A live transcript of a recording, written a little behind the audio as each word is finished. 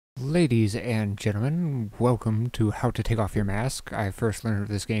Ladies and gentlemen, welcome to How to Take Off Your Mask. I first learned of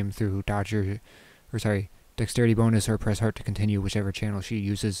this game through Dexterity Bonus or Press Heart to continue, whichever channel she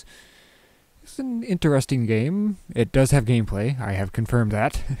uses. It's an interesting game. It does have gameplay. I have confirmed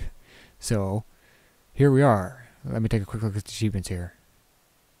that. So, here we are. Let me take a quick look at the achievements here.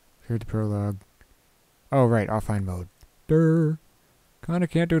 Here's the prologue. Oh, right, offline mode. Durr. Kinda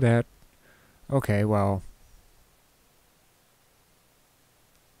can't do that. Okay, well.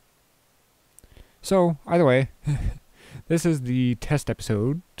 So, either way, this is the test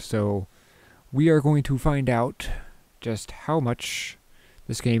episode, so we are going to find out just how much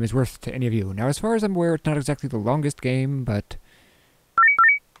this game is worth to any of you. Now, as far as I'm aware, it's not exactly the longest game, but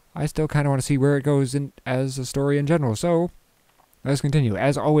I still kind of want to see where it goes in as a story in general. So, let's continue.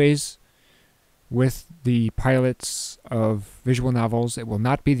 As always, with the pilots of visual novels, it will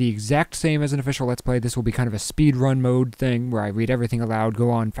not be the exact same as an official Let's Play. This will be kind of a speedrun mode thing where I read everything aloud,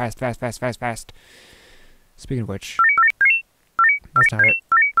 go on fast, fast, fast, fast, fast. Speaking of which, that's not it.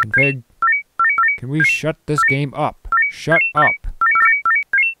 Config. Can we shut this game up? Shut up.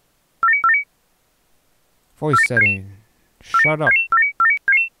 Voice setting. Shut up.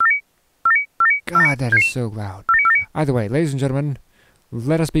 God, that is so loud. Either way, ladies and gentlemen,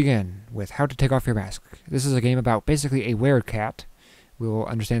 let us begin with How to Take Off Your Mask. This is a game about basically a werecat. We will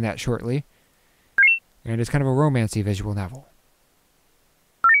understand that shortly. And it's kind of a romancy visual novel.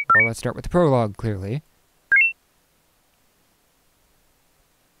 Well, let's start with the prologue, clearly.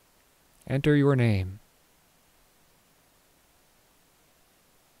 Enter your name.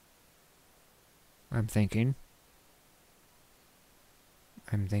 I'm thinking.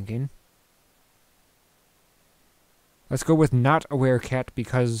 Let's go with not a werecat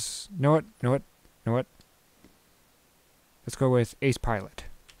because... Know what? Let's go with Ace Pilot.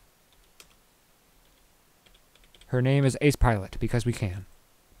 Her name is Ace Pilot because we can.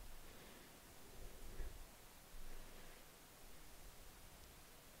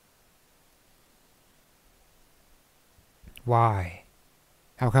 Why?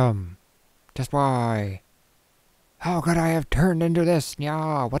 How come? Just why? How could I have turned into this?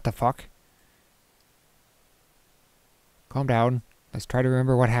 Yeah, what the fuck? Calm down. Let's try to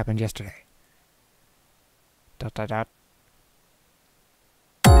remember what happened yesterday. ...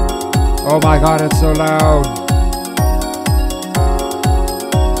 Oh my god, it's so loud!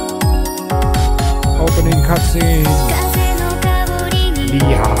 Opening cutscene!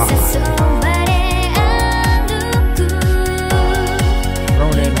 Yeah!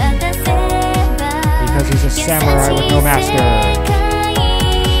 Ronin. Because he's a samurai with no master.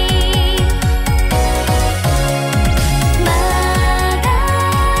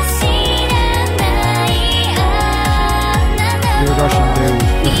 You're a Russian dude.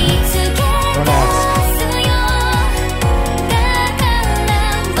 Don't ask.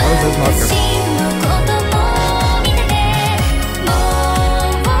 How is his mother?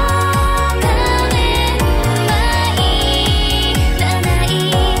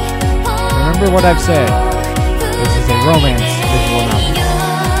 Remember what I've said. This is a romance visual novel.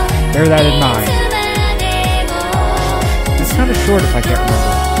 Bear that in mind. It's kind of short if I can't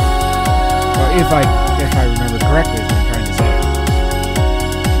remember. Well, if I remember correctly is what I'm trying to say.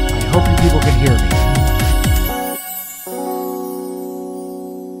 I hope you people can hear me.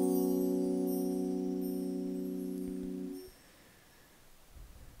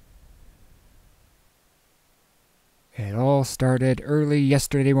 It all started early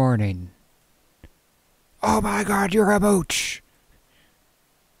yesterday morning. Oh my god, you're a mooch!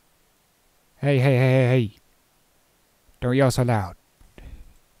 Hey. Don't yell so loud.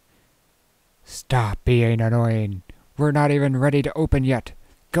 Stop being annoying. We're not even ready to open yet.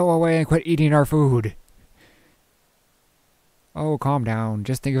 Go away and quit eating our food. Oh, calm down.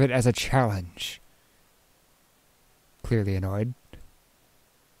 Just think of it as a challenge. Clearly annoyed.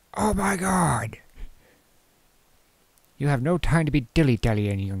 Oh my god! You have no time to be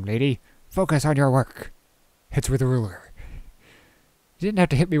dilly-dallying, young lady. Focus on your work. Hits with a ruler. You didn't have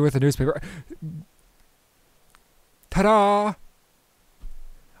to hit me with a newspaper. Ta-da!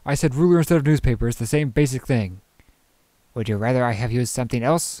 I said ruler instead of newspaper. It's the same basic thing. Would you rather I have used something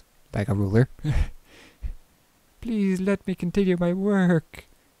else? Like a ruler. Please let me continue my work.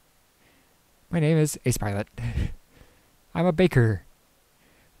 My name is Ace Pilot. I'm a baker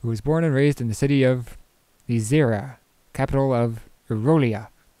who was born and raised in the city of Lizera, capital of Erolia.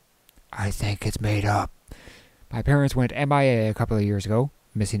 I think it's made up. My parents went MIA a couple of years ago,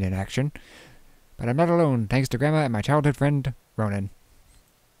 missing in action. But I'm not alone, thanks to Grandma and my childhood friend, Ronin.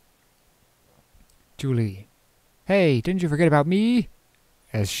 Julie. Hey, didn't you forget about me?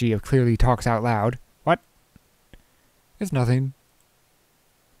 As she clearly talks out loud. What? It's nothing.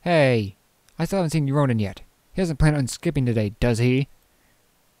 Hey, I still haven't seen Ronan yet. He doesn't plan on skipping today, does he?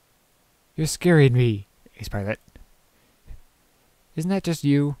 You're scaring me, Ace Pilot. Isn't that just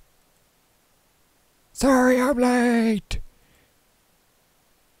you? Sorry I'm late!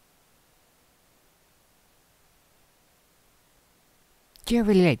 You're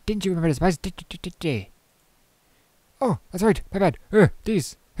really late. Didn't you remember the spice? Oh, that's right. My bad.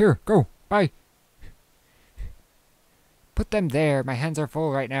 These. Here, go. Bye. Put them there. My hands are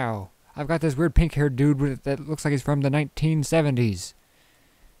full right now. I've got this weird pink-haired dude that looks like he's from the 1970s.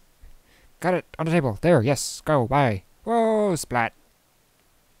 Got it. On the table. There. Yes. Go. Bye. Whoa. Splat.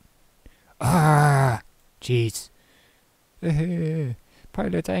 Ah. Jeez.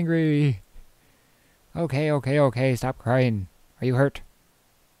 Pilot's angry. Okay. Stop crying. Are you hurt?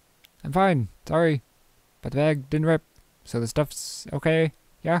 I'm fine. Sorry. But the bag didn't rip. So the stuff's okay?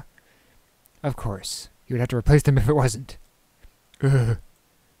 Yeah? Of course. You would have to replace them if it wasn't. Ugh.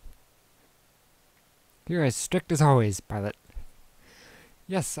 You're as strict as always, Pilot.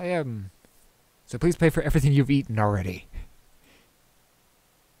 Yes, I am. So please pay for everything you've eaten already.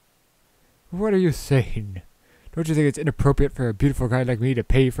 What are you saying? Don't you think it's inappropriate for a beautiful guy like me to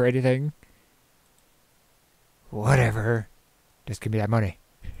pay for anything? Whatever. Just give me that money.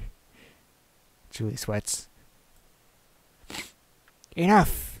 Julie sweats.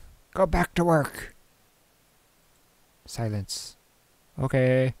 Enough! Go back to work. Silence.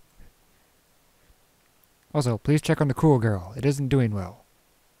 Okay. Also, please check on the cool girl. It isn't doing well.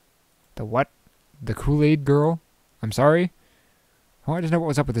 The what? The Kool-Aid girl? I'm sorry? I wanted to know what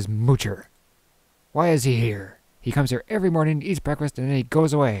was up with this moocher. Why is he here? He comes here every morning, eats breakfast, and then he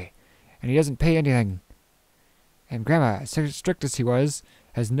goes away. And he doesn't pay anything. And Grandma, as strict as he was,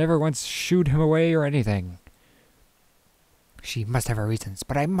 has never once shooed him away or anything. She must have her reasons,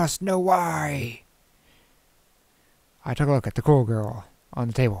 but I must know why. I took a look at the cool girl on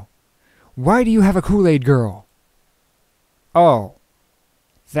the table. Why do you have a Kool-Aid girl? Oh.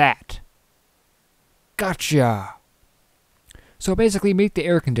 That. Gotcha. So basically meet the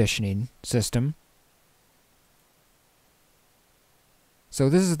air conditioning system. So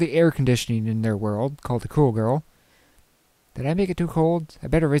this is the air conditioning in their world, called the Cool Girl. Did I make it too cold? I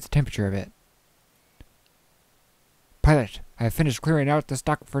better raise the temperature a bit. Pilot, I have finished clearing out the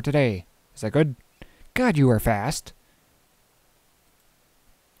stock for today. Is that good? God, you are fast.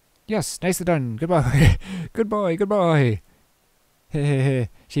 Yes, nicely done. Goodbye. Goodbye. Hehehe.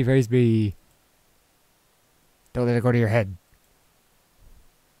 She raised me. Don't let it go to your head.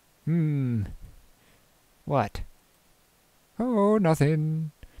 What? Oh,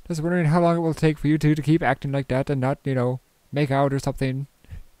 nothing. Just wondering how long it will take for you two to keep acting like that and not, make out or something.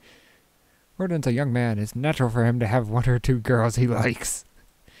 Ronan's a young man. It's natural for him to have one or two girls he likes.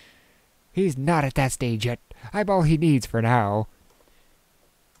 He's not at that stage yet. I'm all he needs for now.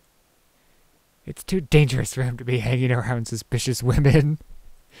 It's too dangerous for him to be hanging around suspicious women.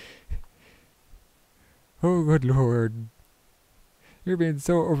 Oh, good lord. You're being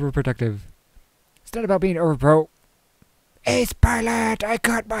so overprotective. It's not about being overpro. Ace Pilot, I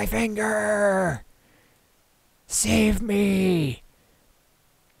cut my finger! Save me!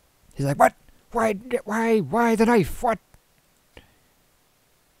 He's like, what? Why the knife? What?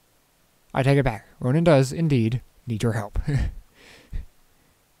 I take it back. Ronan does, indeed, need your help.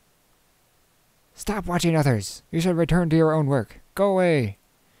 Stop watching others. You should return to your own work. Go away.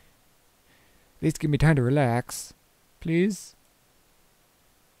 At least give me time to relax. Please?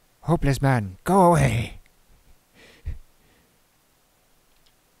 Hopeless man, go away.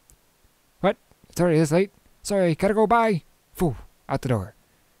 What? Sorry, it's late. Sorry, gotta go, bye. Phew, out the door.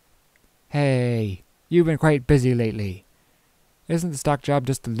 Hey, you've been quite busy lately. Isn't the stock job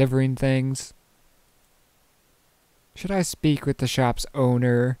just delivering things? Should I speak with the shop's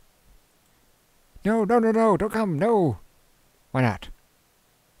owner? No, don't come, no. Why not?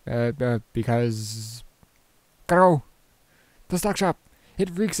 Because... Gotta go. The stock shop.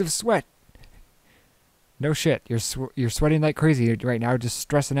 It reeks of sweat. No shit, you're sweating like crazy right now, just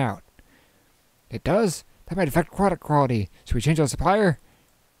stressing out. It does? That might affect product quality. Should we change our supplier?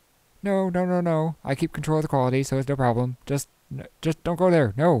 No. I keep control of the quality, so it's no problem. Just don't go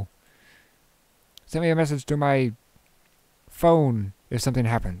there. No. Send me a message to my phone if something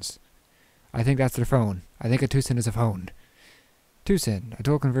happens. I think that's their phone. I think a Tucson is a phone. Tucson. A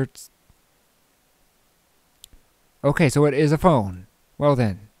dual converts... Okay, so it is a phone. Well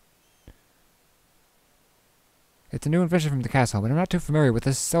then. It's a new invention from the castle, but I'm not too familiar with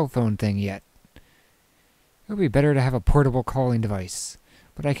this cell phone thing yet. It would be better to have a portable calling device,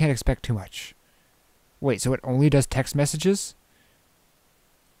 but I can't expect too much. Wait, so it only does text messages?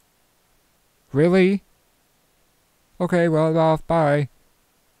 Really? Okay, well, I'm off. Bye.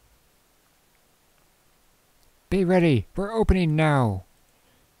 Be ready. We're opening now.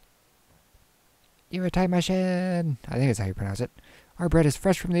 Iritai-mashin. I think that's how you pronounce it. Our bread is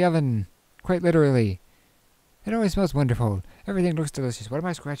fresh from the oven. Quite literally. It always smells wonderful. Everything looks delicious. What am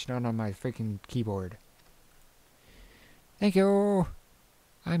I scratching on my freaking keyboard? Thank you.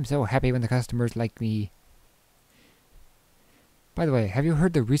 I'm so happy when the customers like me. By the way, have you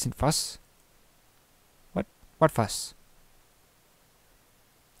heard the recent fuss? What fuss?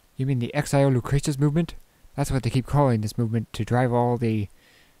 You mean the Exile Lucretius movement? That's what they keep calling this movement to drive all the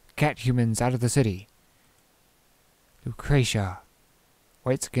cat humans out of the city. Lucretia.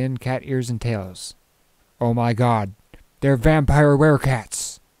 White skin, cat ears, and tails. Oh my god. They're vampire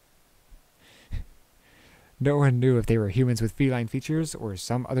werecats! No one knew if they were humans with feline features or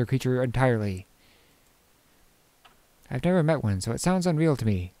some other creature entirely. I've never met one, so it sounds unreal to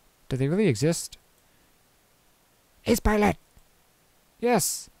me. Do they really exist? Ace Pilot!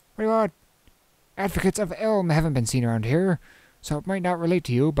 Yes! What do you want? Advocates of Elm haven't been seen around here, so it might not relate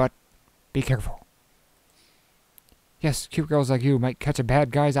to you, but be careful. Yes, cute girls like you might catch a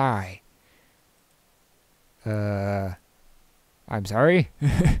bad guy's eye. I'm sorry?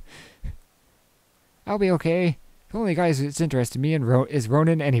 I'll be okay. The only guy that's interested in me is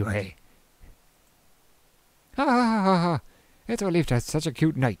Ronan anyway. Ha ha ha ha ha. It's a relief to have such a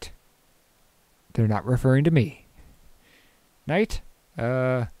cute knight. They're not referring to me. Knight?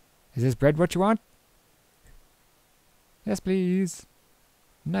 Is this bread what you want? Yes, please.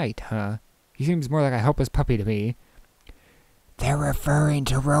 Knight, huh? He seems more like a helpless puppy to me. They're referring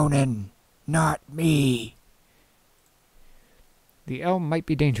to Ronan, not me. The elm might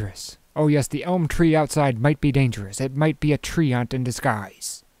be dangerous. Oh yes, the elm tree outside might be dangerous. It might be a treant in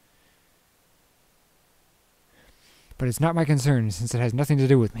disguise. But it's not my concern, since it has nothing to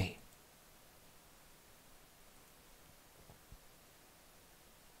do with me.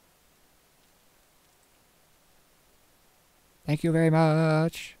 Thank you very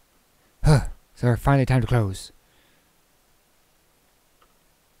much. Huh. So finally time to close.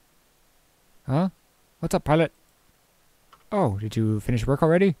 Huh? What's up, pilot? Oh, did you finish work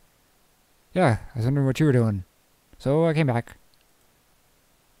already? Yeah, I was wondering what you were doing. So I came back.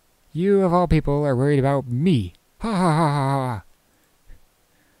 You, of all people, are worried about me. Ha ha ha ha ha.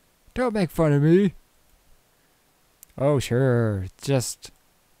 Don't make fun of me. Oh, sure. Just...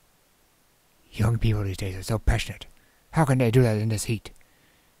 young people these days are so passionate. How can they do that in this heat?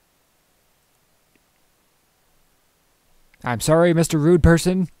 I'm sorry, Mr. Rude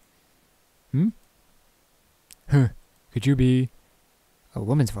Person. Hmm? Huh. Could you be... a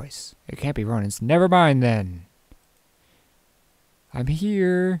woman's voice? It can't be Ronan's. Never mind, then. I'm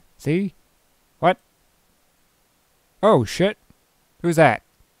here. See? What? Oh, shit. Who's that?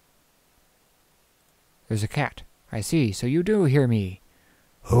 There's a cat. I see. So you do hear me.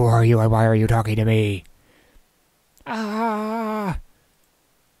 Who are you and why are you talking to me? Ah!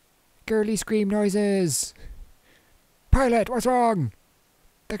 Girly scream noises. Pilot, what's wrong?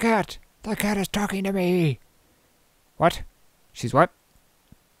 The cat. The cat is talking to me. What? She's what?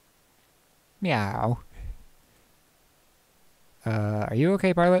 Meow. Are you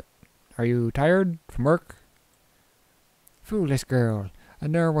okay, pilot? Are you tired from work? Foolish girl. A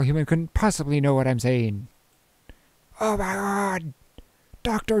normal human couldn't possibly know what I'm saying. Oh my god!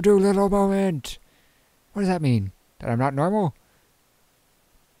 Dr. Dolittle moment! What does that mean? That I'm not normal?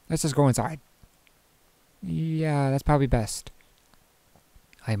 Let's just go inside. Yeah, that's probably best.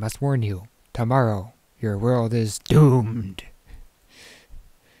 I must warn you. Tomorrow, your world is doomed.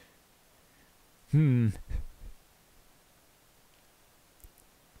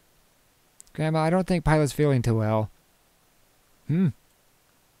 Grandma, I don't think Pilot's feeling too well.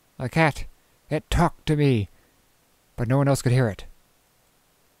 A cat. It talked to me. But no one else could hear it.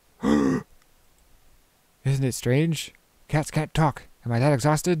 Isn't it strange? Cats can't talk. Am I that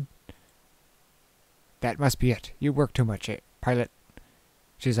exhausted? That must be it. You work too much, Pilot.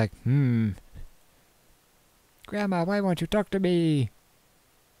 She's like, Grandma, why won't you talk to me?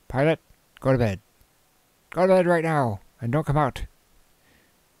 Pilot, go to bed. Go to bed right now, and don't come out.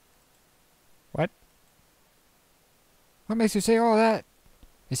 What? What makes you say all that?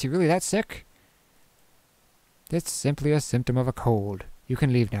 Is he really that sick? It's simply a symptom of a cold. You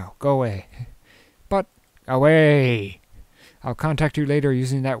can leave now. Go away. But, away! I'll contact you later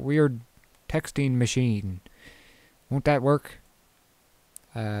using that weird texting machine. Won't that work?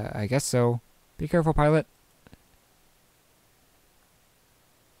 I guess so. Be careful, Pilot.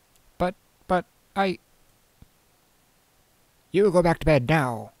 But, You go back to bed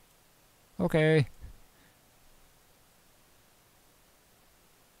now. Okay.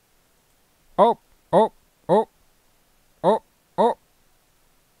 Oh, oh, oh, oh, oh.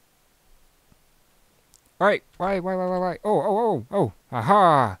 Alright, why? Oh,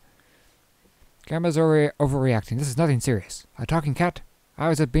 aha! Grandma's overreacting. This is nothing serious. A talking cat? I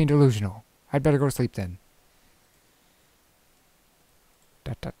was being delusional. I'd better go to sleep then.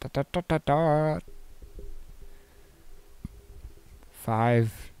 Dot, dot, dot, dot, dot, dot, dot.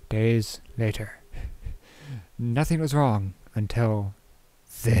 5 days later. Nothing was wrong until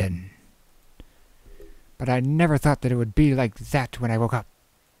then. But I never thought that it would be like that when I woke up.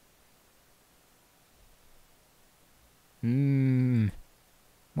 Morning,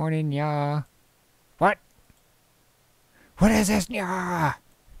 ya. What? What is this, nya?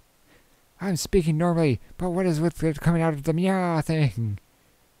 I'm speaking normally, but what is with it coming out of the meow thing?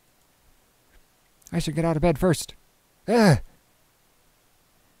 I should get out of bed first. Ugh!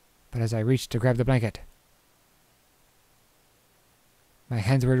 But as I reached to grab the blanket, my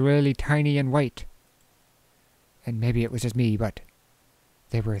hands were really tiny and white. And maybe it was just me, but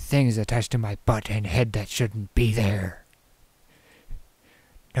there were things attached to my butt and head that shouldn't be there.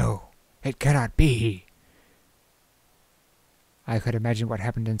 No, it cannot be. I could imagine what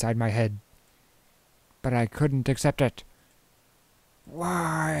happened inside my head, but I couldn't accept it.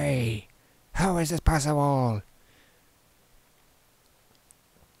 Why? How is this possible?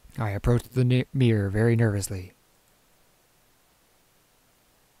 I approached the mirror very nervously.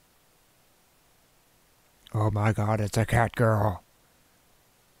 Oh my God, it's a cat girl.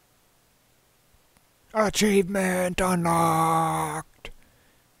 Achievement unlocked!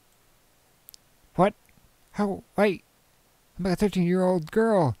 What? How? Wait. I'm a 13-year-old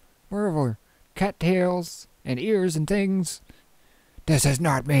girl. Moreover, cat tails and ears and things. This is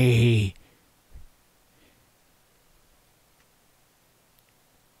not me.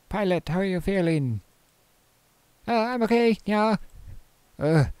 Pilot, how are you feeling? I'm okay, yeah.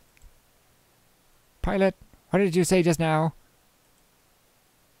 Pilot, what did you say just now?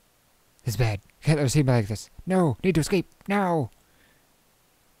 This is bad. Can't let her see me like this. No, need to escape, now.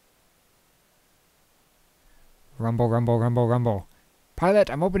 Rumble, rumble, rumble, rumble. Pilot,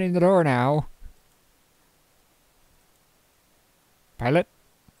 I'm opening the door now. Pilot?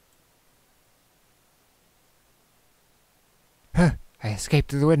 Huh, I escaped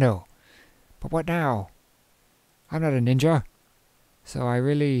through the window. But what now? I'm not a ninja. So I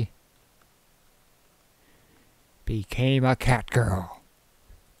really became a cat girl.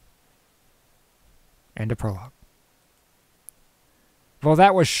 End of prologue. Well,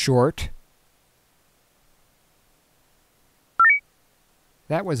 that was short.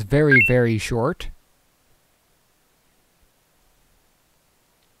 That was very, very short.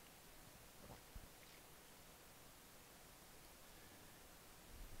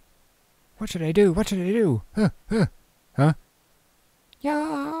 What should I do? What should I do? Huh?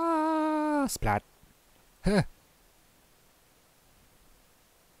 Yeah, splat. Huh.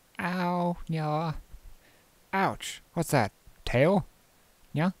 Ow, yeah. Ouch. What's that? Tail?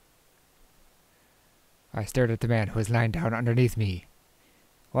 Yeah? I stared at the man who was lying down underneath me.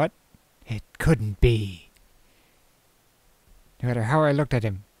 What? It couldn't be. No matter how I looked at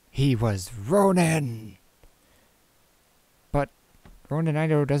him, he was Ronin. But Ronin I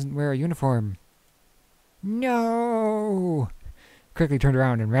know doesn't wear a uniform. No! Quickly turned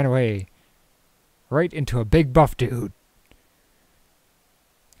around and ran away. Right into a big buff dude.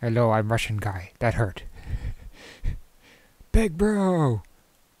 Hello, I'm Russian guy. That hurt. Big bro!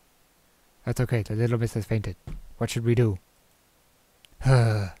 That's okay, the little miss has fainted. What should we do?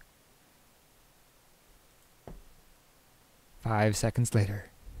 5 seconds later.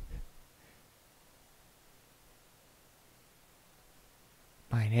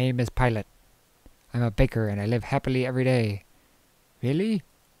 My name is Pilot. I'm a baker and I live happily every day. Really?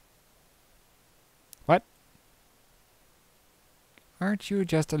 What? Aren't you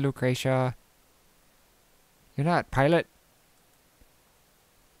just a Lucretia? You're not Pilot.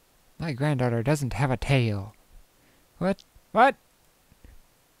 My granddaughter doesn't have a tail. What? What?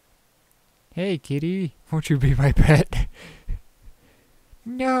 Hey, kitty, won't you be my pet?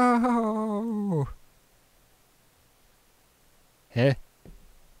 No! Huh?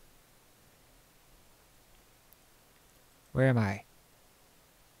 Where am I?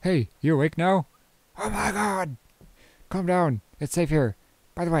 Hey, you awake now? Oh my God! Calm down, it's safe here.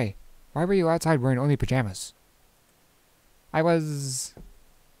 By the way, why were you outside wearing only pajamas? I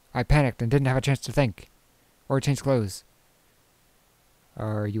panicked and didn't have a chance to think. Or change clothes.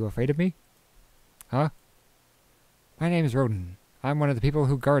 Are you afraid of me? Huh? My name is Roden. I'm one of the people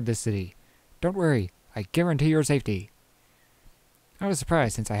who guard this city. Don't worry, I guarantee your safety. I was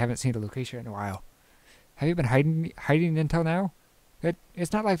surprised since I haven't seen a Lucretia in a while. Have you been hiding until now?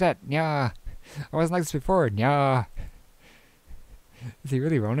 It's not like that, nya. I wasn't like this before, nya. Is he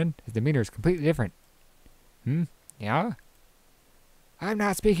really Ronin? His demeanor is completely different. Hmm? Yeah? I'm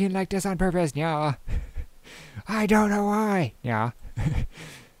not speaking like this on purpose, yeah. I don't know why. Yeah.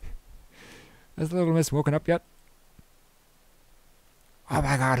 Has Little Miss woken up yet? Oh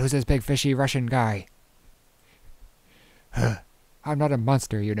my god, who's this big fishy Russian guy? I'm not a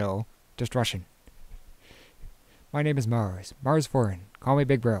monster, you know. Just Russian. My name is Mars. Mars Foreign. Call me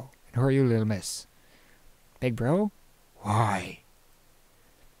Big Bro. And who are you, Little Miss? Big Bro? Why?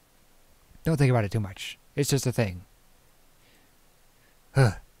 Don't think about it too much. It's just a thing.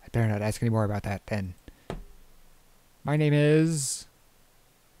 I better not ask any more about that, then. My name is...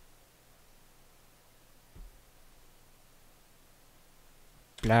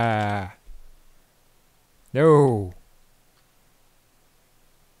 Blah. No.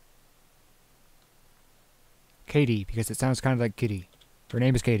 Katie, because it sounds kind of like Kitty. Her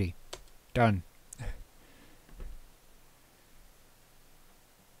name is Katie. Done.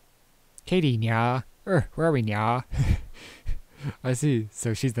 Katie, nya. Where are we, nya? I see.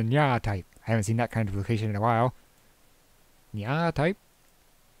 So she's the nya type. I haven't seen that kind of location in a while. Nya type?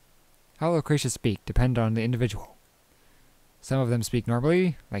 How loquacious speak depend on the individual. Some of them speak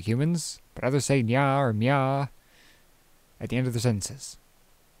normally, like humans, but others say nya or mya at the end of their sentences.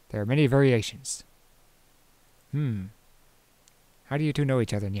 There are many variations. How do you two know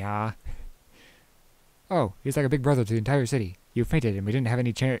each other, nya? Oh, he's like a big brother to the entire city. You fainted and we didn't have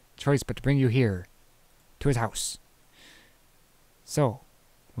any choice but to bring you here. To his house. So,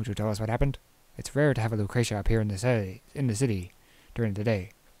 won't you tell us what happened? It's rare to have a Lucretia appear in the city during the day.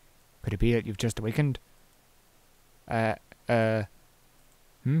 Could it be that you've just awakened? Relax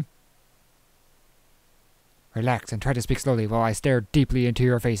and try to speak slowly while I stare deeply into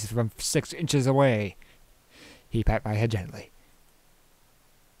your face from 6 inches away. He pat my head gently.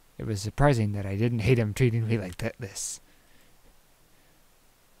 It was surprising that I didn't hate him treating me like this.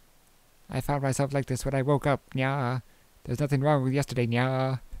 I found myself like this when I woke up, nya. There's nothing wrong with yesterday,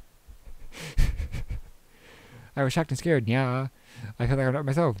 nya. I was shocked and scared, nya. I feel like I'm not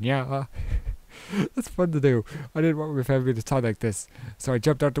myself, nya. That's fun to do. I didn't want my family to talk like this, so I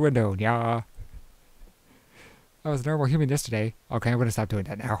jumped out the window, nya. I was a normal human yesterday. Okay, I'm gonna stop doing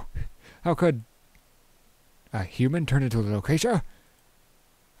that now. How could a human turn into a Lucretia?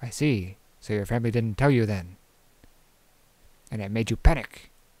 I see. So your family didn't tell you then. And it made you panic.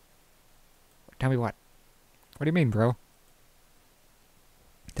 Tell me what? What do you mean, bro?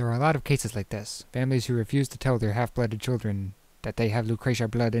 There are a lot of cases like this. Families who refuse to tell their half-blooded children that they have Lucretia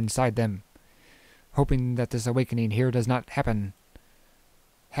blood inside them, hoping that this awakening here does not happen.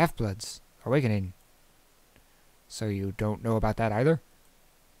 Half-bloods? Awakening? So you don't know about that either?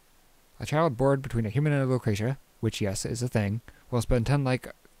 A child born between a human and a Lucretia, which yes, is a thing, will spend time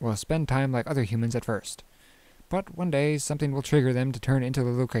like other humans at first. But one day, something will trigger them to turn into the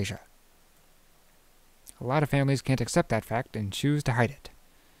Lucretia. A lot of families can't accept that fact and choose to hide it.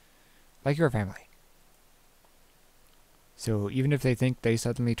 Like your family. So even if they think they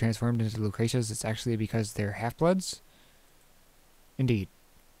suddenly transformed into Lucretias, it's actually because they're half-bloods? Indeed.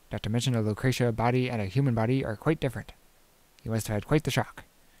 Not to mention a Lucretia body and a human body are quite different. You must have had quite the shock.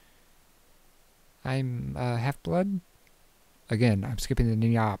 I'm half-blood? Again, I'm skipping the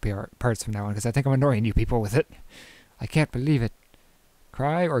nya parts from now on because I think I'm annoying you people with it. I can't believe it.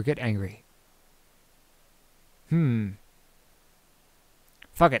 Cry or get angry.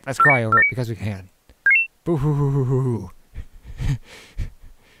 Fuck it, let's cry over it because we can. Boo-hoo-hoo-hoo-hoo.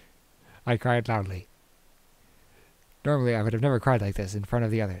 I cried loudly. Normally, I would have never cried like this in front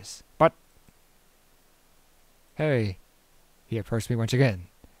of the others. But... Hey. He approached me once again,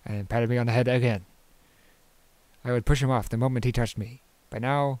 and patted me on the head again. I would push him off the moment he touched me, but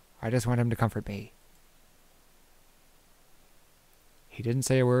now, I just want him to comfort me. He didn't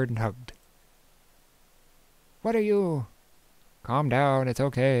say a word and hugged. What are you? Calm down, it's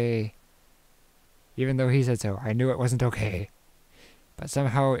okay. Even though he said so, I knew it wasn't okay. But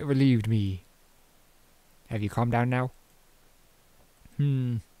somehow it relieved me. Have you calmed down now?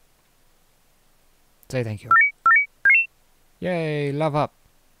 Say thank you. Yay, love up.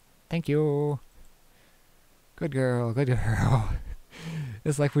 Thank you. Good girl, good girl.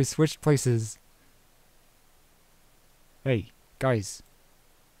 It's like we switched places. Hey, guys.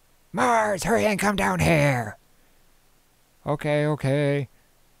 Mars, hurry and come down here! Okay.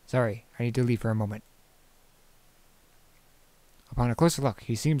 Sorry, I need to leave for a moment. Upon a closer look,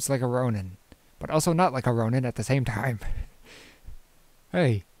 he seems like a Ronin, but also not like a Ronin at the same time.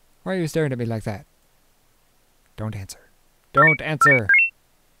 Hey, why are you staring at me like that? Don't answer. Don't answer!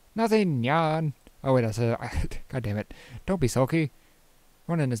 Nothing, Jan. Oh wait, God damn it. Don't be sulky.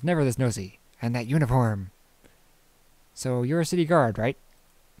 Ronin is never this nosy. And that uniform. So you're a city guard, right?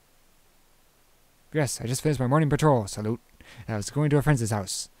 Yes, I just finished my morning patrol. Salute. And I was going to a friend's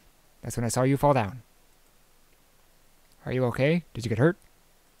house. That's when I saw you fall down. Are you okay? Did you get hurt?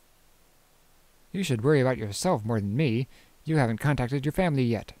 You should worry about yourself more than me. You haven't contacted your family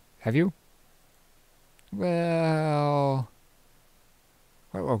yet, have you? Well...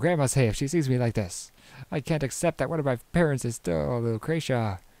 What will Grandma say if she sees me like this? I can't accept that one of my parents is still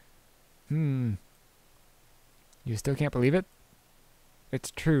Lucretia. You still can't believe it?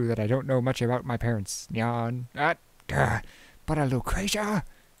 It's true that I don't know much about my parents, Nyan. But a Lucretia?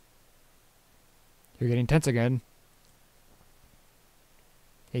 You're getting tense again.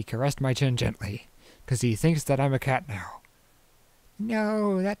 He caressed my chin gently, 'cause he thinks that I'm a cat now.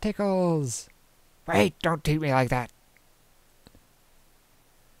 No, that tickles. Wait, don't treat me like that.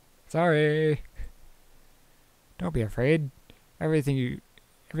 Sorry. Don't be afraid. Everything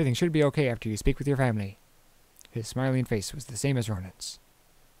should be okay after you speak with your family. His smiling face was the same as Ronan's.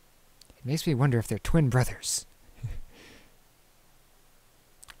 It makes me wonder if they're twin brothers.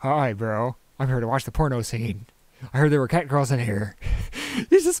 Hi, bro. I'm here to watch the porno scene. I heard there were cat girls in here.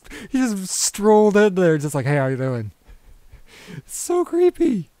 he just strolled in there just like, hey, how you doing? It's so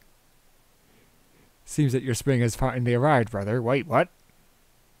creepy. Seems that your spring has finally arrived, brother. Wait, what?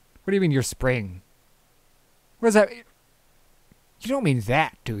 What do you mean your spring? What does that mean? You don't mean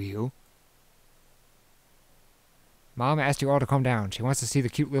that, do you? Mom asked you all to calm down. She wants to see the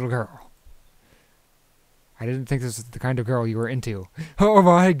cute little girl. I didn't think this was the kind of girl you were into. Oh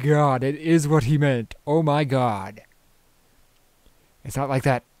my god, it is what he meant. Oh my god. It's not like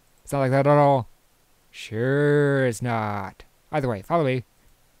that. It's not like that at all. Sure it's not. Either way, follow me.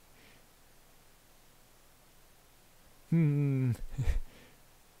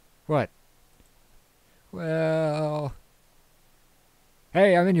 What? Well...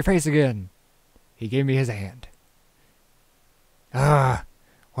 Hey, I'm in your face again. He gave me his hand.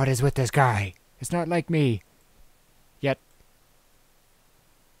 What is with this guy? It's not like me. Yet...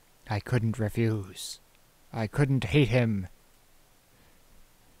 I couldn't refuse. I couldn't hate him.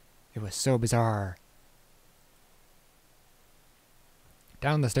 It was so bizarre.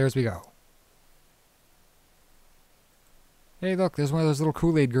 Down the stairs we go. Hey, look, there's one of those little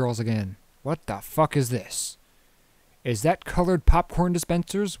Kool-Aid girls again. What the fuck is this? Is that colored popcorn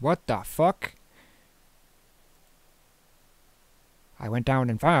dispensers? What the fuck? I went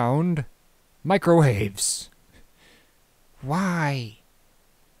down and found... microwaves. Why?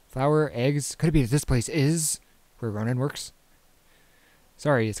 Flour, eggs. Could it be that this place is where Ronan works?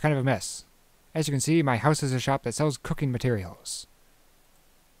 Sorry, it's kind of a mess. As you can see, my house is a shop that sells cooking materials.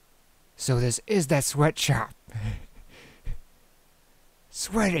 So this is that sweatshop.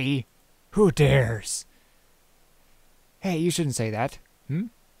 Sweaty? Who dares? Hey, you shouldn't say that.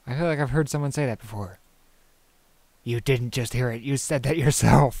 I feel like I've heard someone say that before. You didn't just hear it, you said that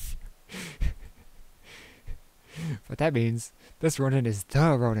yourself. But that means this Ronan is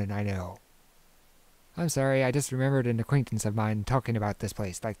the Ronan I know. I'm sorry, I just remembered an acquaintance of mine talking about this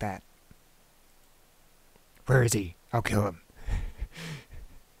place like that. Where is he? I'll kill him.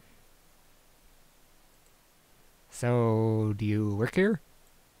 So, do you work here?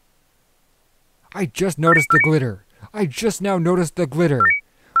 I just noticed the glitter. I just now noticed the glitter.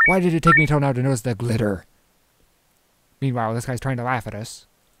 Why did it take me till now to notice the glitter? Meanwhile, this guy's trying to laugh at us.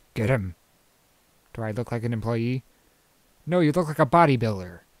 Get him. Do I look like an employee? No, you look like a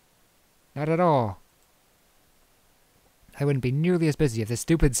bodybuilder. Not at all. I wouldn't be nearly as busy if this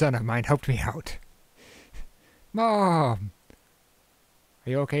stupid son of mine helped me out. Mom! Are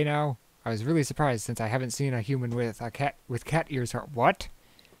you okay now? I was really surprised since I haven't seen a human with cat ears. What?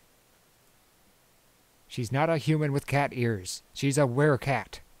 She's not a human with cat ears. She's a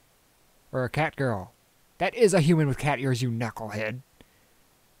werecat. Or a cat girl. That is a human with cat ears, you knucklehead.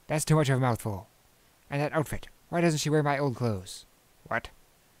 That's too much of a mouthful. And that outfit. Why doesn't she wear my old clothes? What?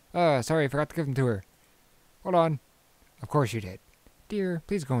 Sorry, I forgot to give them to her. Hold on. Of course you did. Dear,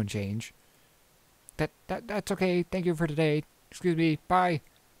 please go and change. That's okay. Thank you for today. Excuse me. Bye.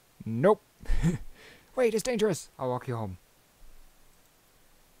 Nope. Wait, it's dangerous. I'll walk you home.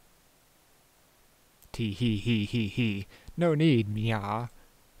 Tee hee hee hee hee. No need, meow.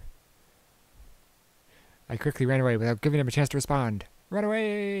 I quickly ran away without giving him a chance to respond. Run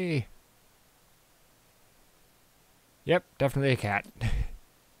away! Yep, definitely a cat.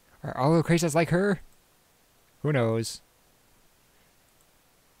 Are all Lucretias like her? Who knows?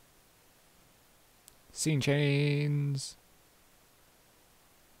 Scene chains.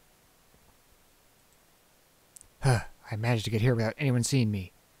 I managed to get here without anyone seeing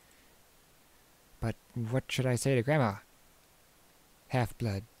me. But what should I say to Grandma?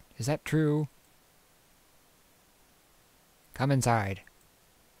 Half-blood. Is that true? Come inside.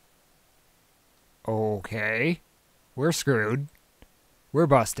 Okay. We're screwed. We're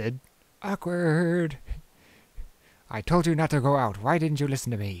busted. Awkward. I told you not to go out. Why didn't you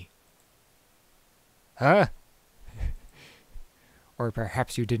listen to me? Huh? Or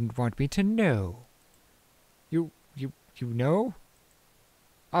perhaps you didn't want me to know. You know?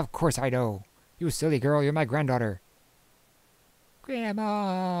 Of course I know. You silly girl, you're my granddaughter.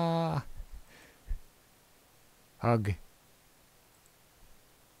 Grandma! Hug.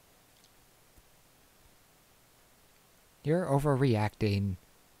 You're overreacting.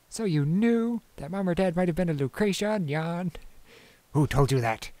 So you knew that Mom or Dad might have been a Lucretia, Nyan? Who told you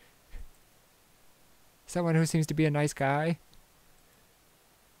that? Someone who seems to be a nice guy?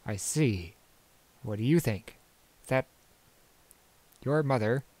 I see. What do you think? That your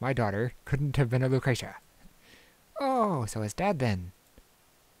mother, my daughter, couldn't have been a Lucretia. Oh, so it's Dad then.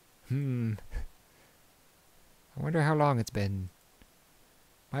 I wonder how long it's been.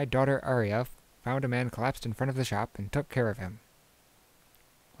 My daughter Arya found a man collapsed in front of the shop and took care of him.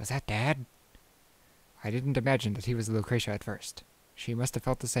 Was that Dad? I didn't imagine that he was a Lucretia at first. She must have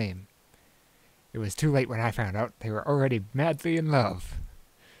felt the same. It was too late when I found out they were already madly in love.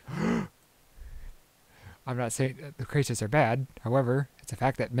 I'm not saying that Lucretias are bad, however, it's a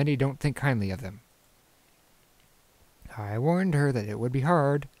fact that many don't think kindly of them. I warned her that it would be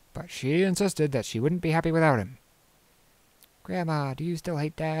hard, but she insisted that she wouldn't be happy without him. Grandma, do you still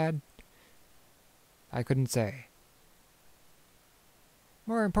hate Dad? I couldn't say.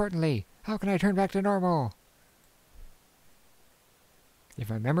 More importantly, how can I turn back to normal? If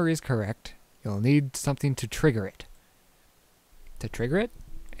my memory is correct, you'll need something to trigger it. To trigger it?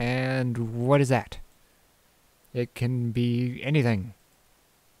 And what is that? It can be anything.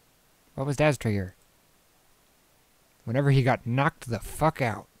 What was Dad's trigger? Whenever he got knocked the fuck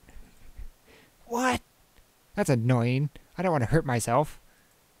out. What? That's annoying. I don't want to hurt myself.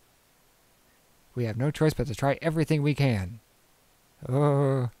 We have no choice but to try everything we can.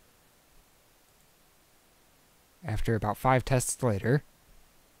 After about 5 tests later.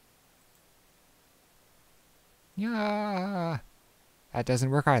 Yeah. That doesn't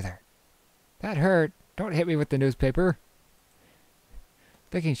work either. That hurt. Don't hit me with the newspaper.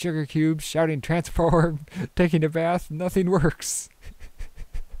 Licking sugar cubes, shouting transform, taking a bath, nothing works.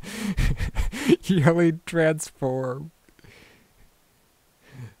 Yelling transform.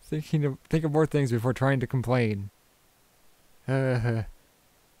 Think of more things before trying to complain.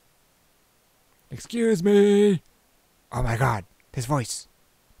 Excuse me. Oh my god, his voice.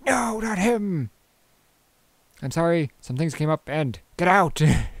 No, not him. I'm sorry, some things came up and get out.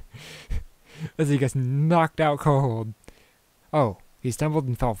 As he gets knocked out cold. Oh, he stumbled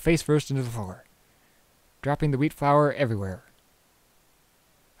and fell face first into the floor, dropping the wheat flour everywhere.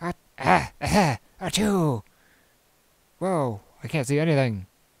 Achoo! Whoa, I can't see anything.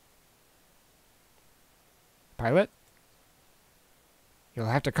 Pilot? You'll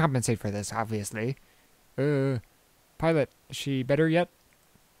have to compensate for this, obviously. Pilot, is she better yet?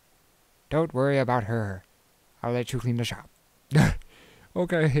 Don't worry about her. I'll let you clean the shop.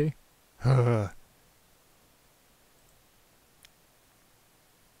 Okay.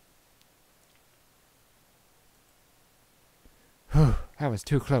 That was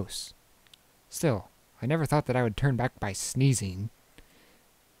too close. Still, I never thought that I would turn back by sneezing.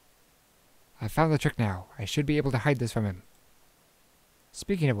 I found the trick now. I should be able to hide this from him.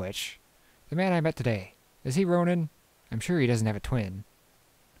 Speaking of which, the man I met today, is he Ronan? I'm sure he doesn't have a twin.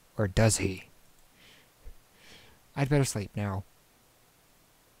 Or does he? I'd better sleep now.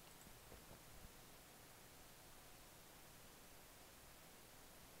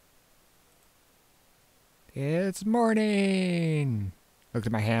 It's morning! Looked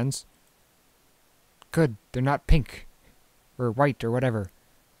at my hands. Good, they're not pink. Or white, or whatever.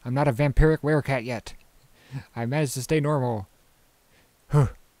 I'm not a vampiric werecat yet. I managed to stay normal.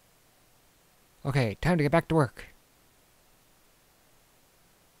 Okay, time to get back to work.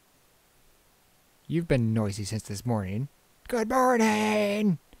 You've been noisy since this morning. Good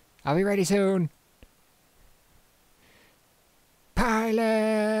morning! I'll be ready soon.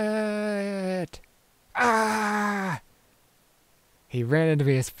 Pilot! Ah! He ran into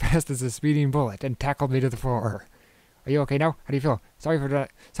me as fast as a speeding bullet and tackled me to the floor. Are you okay now? How do you feel? Sorry for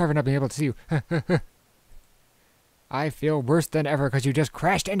not being able to see you. I feel worse than ever because you just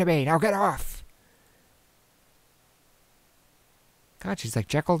crashed into me. Now get off! God, she's like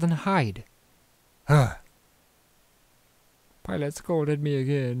Jekyll and Hyde. Pilot scolded me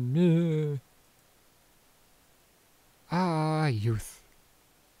again. Ah, youth.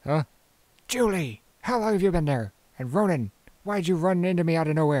 Huh? Julie! How long have you been there? And Ronan, why'd you run into me out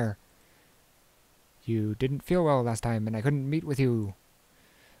of nowhere? You didn't feel well last time, and I couldn't meet with you.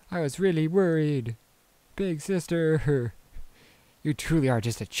 I was really worried. Big sister. You truly are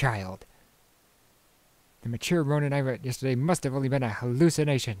just a child. The mature Ronin I met yesterday must have only been a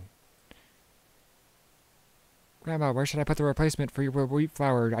hallucination. Grandma, where should I put the replacement for your wheat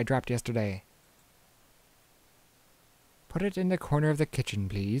flour I dropped yesterday? Put it in the corner of the kitchen,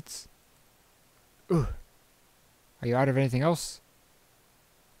 please. Ugh. Are you out of anything else?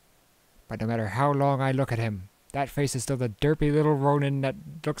 But no matter how long I look at him, that face is still the derpy little Ronin that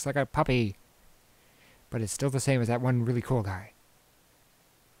looks like a puppy. But it's still the same as that one really cool guy.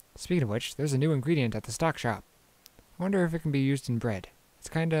 Speaking of which, there's a new ingredient at the stock shop. I wonder if it can be used in bread. It's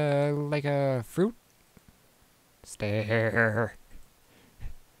kinda like a fruit? Stare.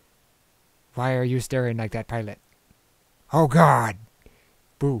 Why are you staring like that, Pilot? Oh God!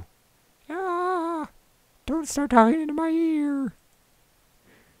 Boo. Ah! Don't start talking into my ear!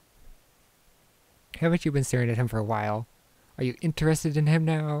 Haven't you been staring at him for a while? Are you interested in him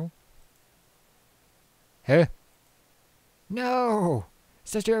now? Huh? No!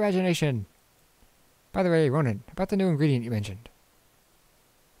 It's just your imagination. By the way, Ronin, about the new ingredient you mentioned.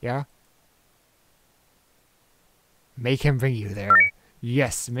 Yeah? Make him bring you there.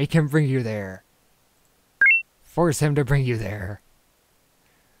 Yes, make him bring you there. Force him to bring you there.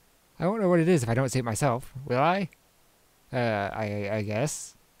 I won't know what it is if I don't say it myself, will I? I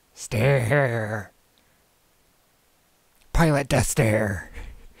guess. Stare. Pilot death stare.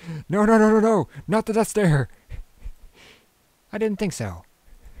 No, no, no, no, no, not the death stare. I didn't think so.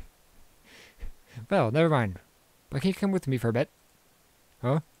 Well, never mind. But can you come with me for a bit?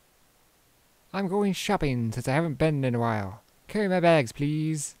 Huh? I'm going shopping since I haven't been in a while. Carry my bags,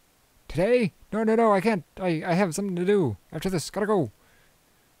 please. Today? No, no, no, I can't. I have something to do. After this, gotta go.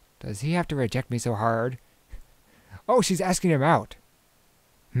 Does he have to reject me so hard? Oh, she's asking him out.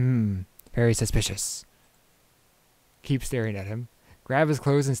 Very suspicious. Keep staring at him. Grab his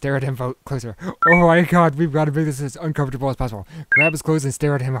clothes and stare at him closer. Oh my God, we've got to make this as uncomfortable as possible. Grab his clothes and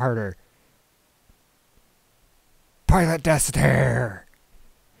stare at him harder. Pilot death stare.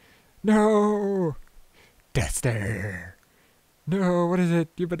 No. Death stare. No, what is it?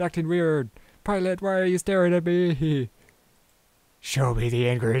 You've been acting weird. Pilot, why are you staring at me? Show me the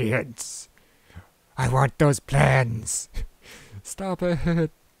ingredients. I want those plans. Stop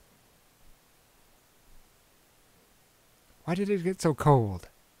it. Why did it get so cold?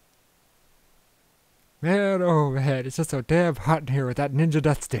 Man, oh man, it's just so damn hot in here with that ninja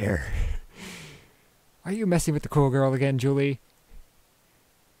death stare. Are you messing with the cool girl again, Julie?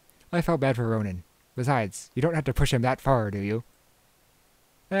 I felt bad for Ronin. Besides, you don't have to push him that far, do you?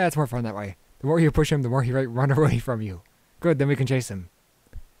 It's more fun that way. The more you push him, the more he might run away from you. Good, then we can chase him.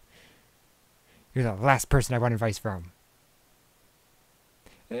 You're the last person I want advice from.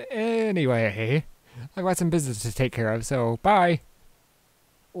 Anyway, I've got some business to take care of, so bye.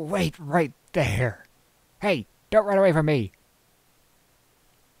 Wait right there. Hey, don't run away from me.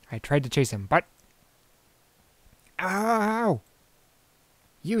 I tried to chase him, but... Ow!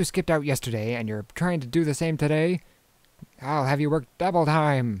 You skipped out yesterday, and you're trying to do the same today? I'll have you work double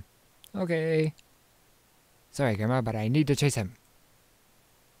time. Okay. Sorry, Grandma, but I need to chase him.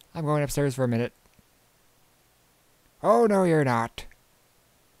 I'm going upstairs for a minute. Oh, no, you're not.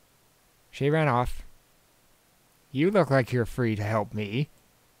 She ran off. You look like you're free to help me.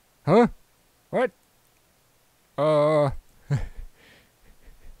 Huh? What?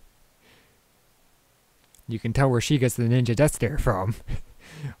 You can tell where she gets the ninja death stare from.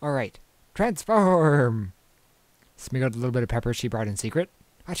 Alright. Transform! Smiggled a little bit of pepper she brought in secret.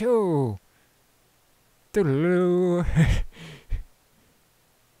 Achoo! Doodaloo!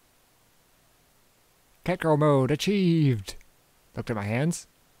 Catgirl mode achieved! Looked at my hands.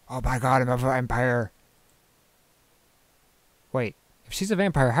 Oh my God, I'm a vampire! Wait, if she's a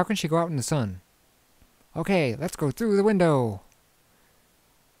vampire, how can she go out in the sun? Okay, let's go through the window!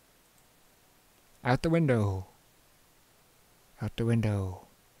 Out the window. Out the window.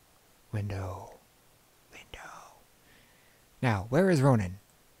 Window. Window. Now, where is Ronin?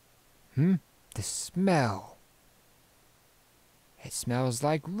 The smell. It smells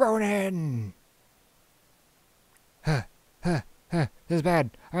like Ronin! This is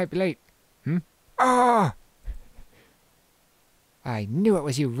bad. I might be late. Ah! I knew it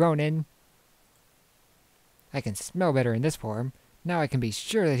was you, Ronin. I can smell better in this form. Now I can be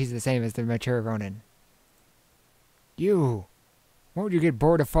sure that he's the same as the mature Ronin. You! Won't you get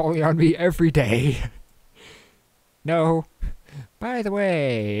bored of falling on me every day? No. By the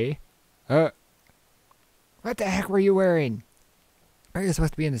way... What the heck were you wearing? Are you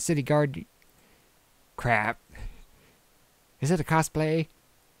supposed to be in the city guard? Crap. Is it a cosplay?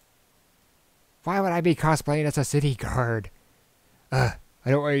 Why would I be cosplaying as a city guard?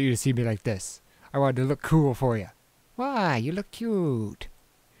 I don't want you to see me like this. I wanted to look cool for you. Why? You look cute.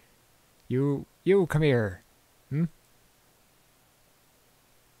 You come here. Hmm?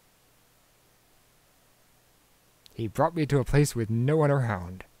 He brought me to a place with no one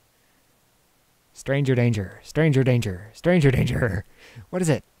around. Stranger danger, stranger danger, stranger danger. What is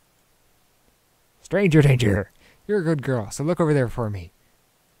it? Stranger danger. You're a good girl, so look over there for me.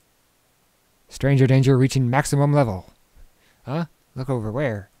 Stranger danger reaching maximum level. Huh? Look over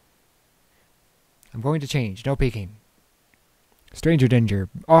where? I'm going to change, no peeking. Stranger danger,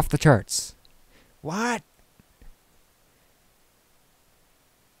 off the charts. What?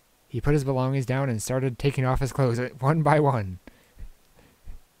 He put his belongings down and started taking off his clothes one by one.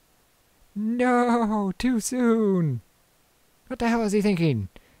 No, too soon. What the hell is he thinking?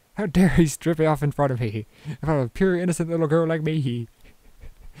 How dare he strip it off in front of me? In front of a pure innocent little girl like me.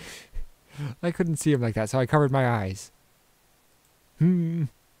 I couldn't see him like that, so I covered my eyes.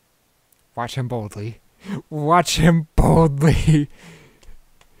 Watch him boldly. Watch him boldly.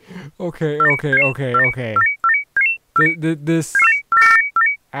 Okay. This...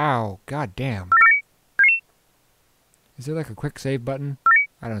 Ow, god damn. Is there like a quick save button?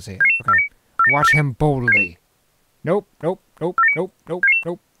 I don't see it. Okay. Watch him boldly. Nope.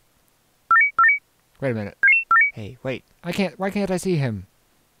 Wait a minute. Hey, wait. Why can't I see him?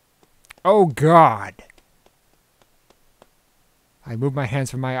 Oh god! I moved my hands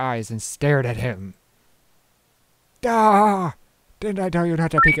from my eyes and stared at him. Ah! Didn't I tell you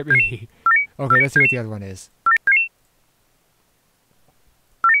not to peek at me? Okay, let's see what the other one is.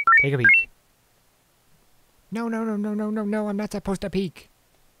 Take a peek. No, I'm not supposed to peek.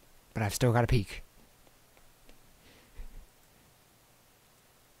 But I've still got to peek.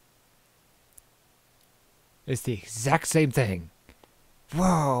 It's the exact same thing.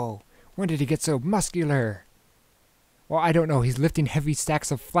 Whoa! When did he get so muscular? Well, I don't know. He's lifting heavy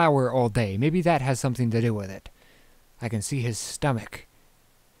stacks of flour all day. Maybe that has something to do with it. I can see his stomach.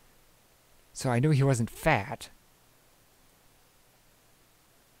 So I knew he wasn't fat.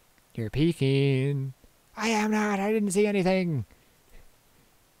 You're peeking. I am not. I didn't see anything.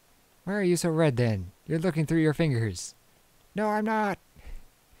 Why are you so red then? You're looking through your fingers. No, I'm not.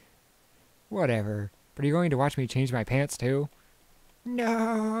 Whatever. But are you going to watch me change my pants too?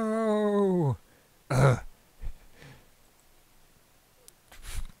 No. Ugh.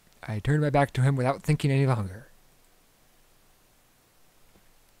 I turned my back to him without thinking any longer.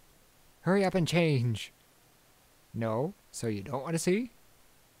 Hurry up and change. No? So you don't want to see?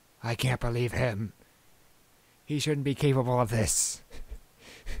 I can't believe him. He shouldn't be capable of this.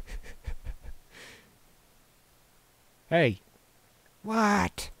 Hey.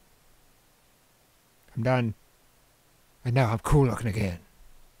 What? I'm done. And now I'm cool looking again.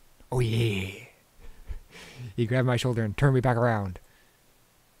 Oh yeah. He grabbed my shoulder and turned me back around.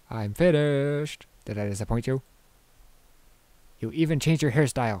 I'm finished. Did I disappoint you? You even changed your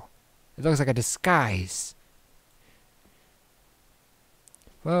hairstyle. It looks like a disguise.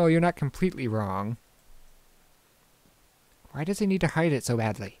 Well, you're not completely wrong. Why does he need to hide it so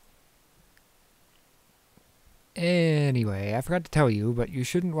badly? Anyway, I forgot to tell you, but you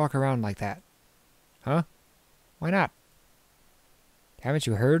shouldn't walk around like that. Huh? Why not? Haven't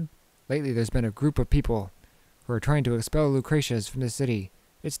you heard? Lately there's been a group of people who are trying to expel Lucretias from the city.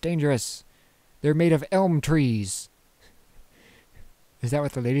 It's dangerous. They're made of elm trees. Is that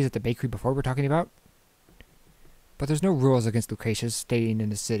what the ladies at the bakery before were talking about? But there's no rules against Lucretias staying in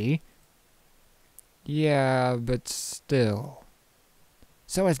the city. Yeah, but still.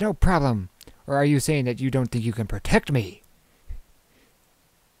 So it's no problem. Or are you saying that you don't think you can protect me?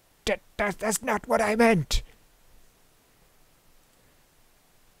 That's not what I meant.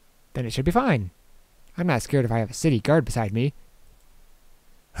 Then it should be fine. I'm not scared if I have a city guard beside me.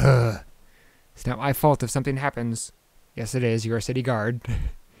 It's not my fault if something happens. Yes, it is. You're a city guard.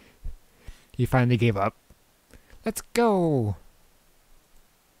 He finally gave up. Let's go.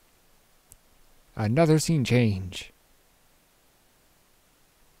 Another scene change.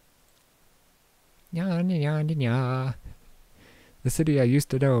 The city I used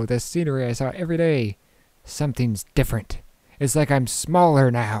to know, the scenery I saw every day. Something's different. It's like I'm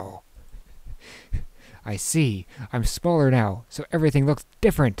smaller now. I see. I'm smaller now, so everything looks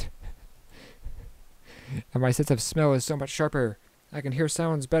different. And my sense of smell is so much sharper. I can hear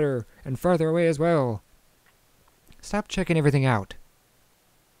sounds better and farther away as well. Stop checking everything out.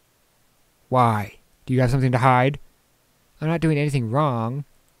 Why? Do you have something to hide? I'm not doing anything wrong.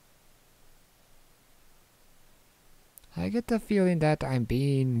 I get the feeling that I'm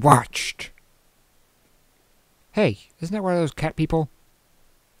being watched. Hey, isn't that one of those cat people?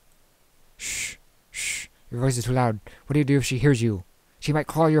 Shh. Your voice is too loud. What do you do if she hears you? She might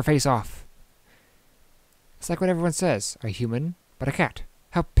claw your face off. It's like what everyone says. A human, but a cat.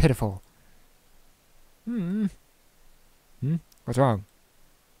 How pitiful. What's wrong?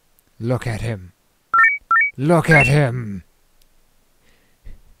 Look at him. Look at him!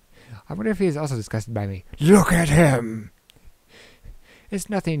 I wonder if he is also disgusted by me. Look at him! It's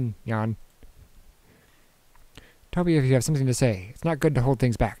nothing, Jan. Tell me if you have something to say. It's not good to hold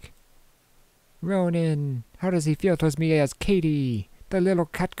things back. Ronan, how does he feel towards me as Katie, the little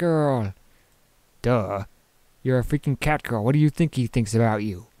cat girl? Duh. You're a freaking cat girl. What do you think he thinks about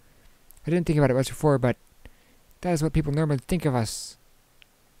you? I didn't think about it much before, but that is what people normally think of us.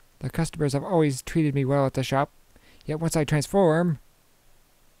 The customers have always treated me well at the shop, yet once I transform...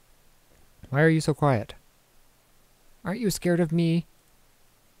 Why are you so quiet? Aren't you scared of me?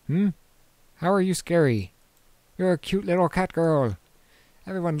 How are you scary? You're a cute little cat girl.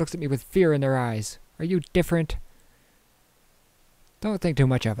 Everyone looks at me with fear in their eyes. Are you different? Don't think too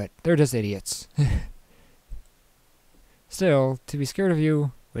much of it. They're just idiots. Still, to be scared of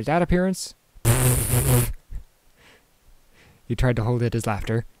you with that appearance... He tried to hold it as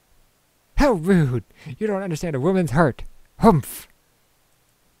laughter. How rude! You don't understand a woman's heart. Humph!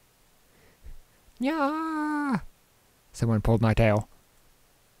 Yeah! Someone pulled my tail.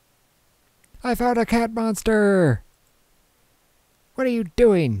 I found a cat monster! What are you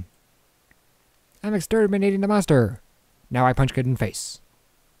doing? I'm exterminating the monster. Now I punch Kid in the face.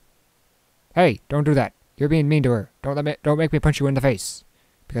 Hey, don't do that. You're being mean to her. Don't make me punch you in the face.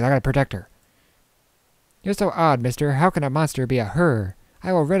 Because I gotta protect her. You're so odd, mister. How can a monster be a her?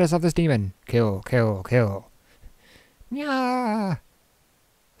 I will rid us of this demon. Kill, kill, kill. Nya!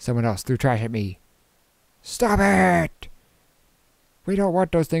 Someone else threw trash at me. Stop it! We don't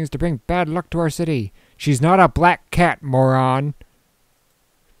want those things to bring bad luck to our city. She's not a black cat, moron.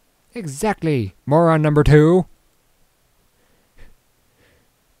 Exactly, moron number 2.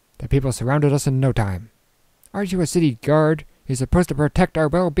 The people surrounded us in no time. Aren't you a city guard? You're supposed to protect our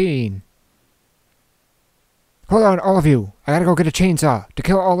well-being. Hold on, all of you. I gotta go get a chainsaw to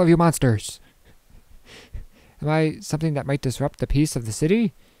kill all of you monsters. Am I something that might disrupt the peace of the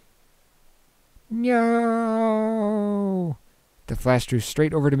city? No! The flash drew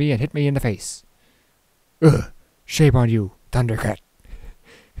straight over to me and hit me in the face. Ugh! Shame on you, Thundercat.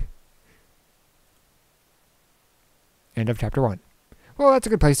 End of chapter 1. Well, that's a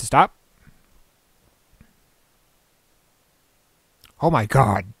good place to stop. Oh my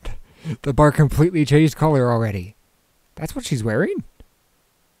god! The bar completely changed color already. That's what she's wearing?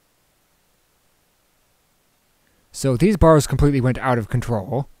 So these bars completely went out of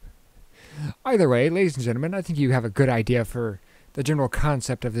control. Either way, ladies and gentlemen, I think you have a good idea for the general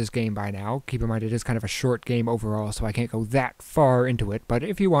concept of this game by now. Keep in mind it is kind of a short game overall, so I can't go that far into it. But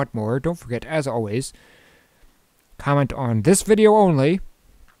if you want more, don't forget, as always, comment on this video only,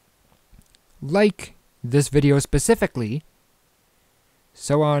 like this video specifically,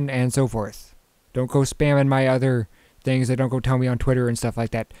 so on and so forth. Don't go spamming my other things, and don't go tell me on Twitter and stuff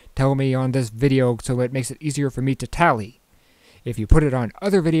like that. Tell me on this video so it makes it easier for me to tally. If you put it on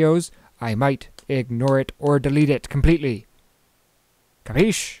other videos, I might ignore it or delete it completely.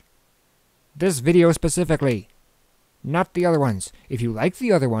 Capiche? This video specifically, not the other ones. If you like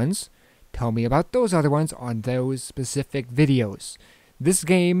the other ones, tell me about those other ones on those specific videos. This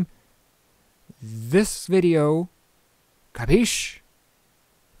game, this video, capiche?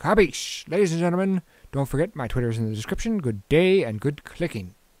 Capiche? Ladies and gentlemen, don't forget my Twitter is in the description. Good day and good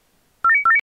clicking.